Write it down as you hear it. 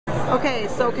Okay,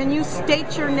 so can you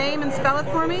state your name and spell it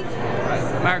for me?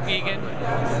 Mark Eagen,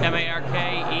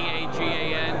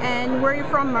 M-A-R-K-E-A-G-A-N. And where are you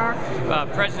from, Mark?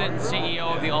 President and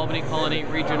CEO of the Albany Colony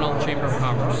Regional Chamber of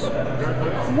Commerce.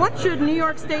 What should New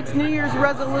York State's New Year's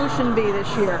resolution be this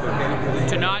year?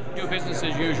 To not do business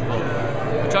as usual.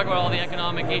 We talk about all the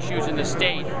economic issues in the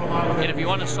state, and if you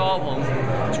want to solve them,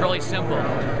 it's really simple.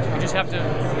 You just have to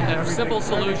have simple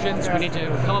solutions. We need to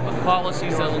come up with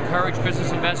policies that will encourage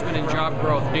business investment and job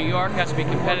growth. New York has to be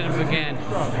competitive again.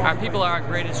 Our people are our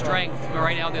greatest strength, but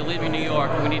right now they're leaving New York,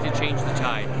 and we need to change the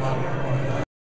tide.